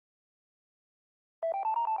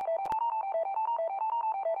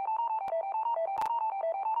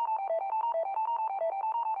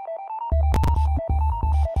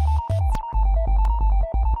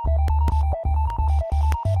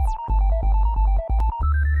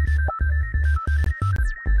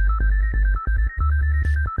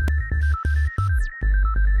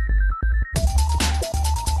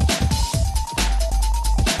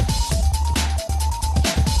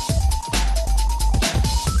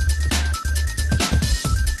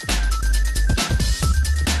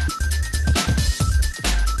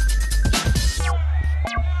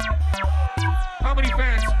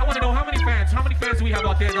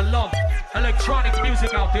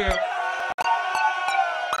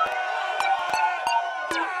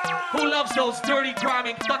Who loves those dirty,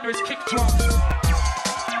 grinding, thunderous kick drums?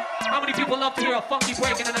 How many people love to hear a funky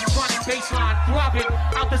break and an electronic bass line throbbing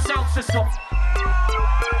out the sound system?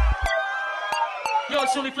 Yo,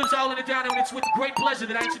 it's Shirley Flips holding it down, and it's with great pleasure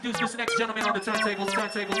that I introduce this next gentleman on the turntables.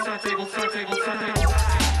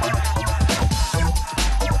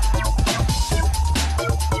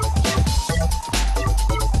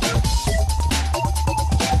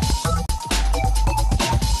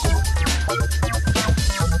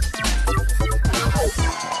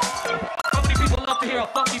 How many people love to hear a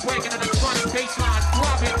funky break and an electronic bass line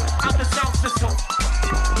throbbing out the sound system?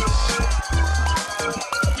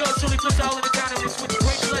 Yo, it's Shirley Flips holding it down, and it's with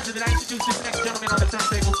great pleasure that I introduce this next gentleman on the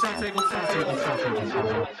turntables.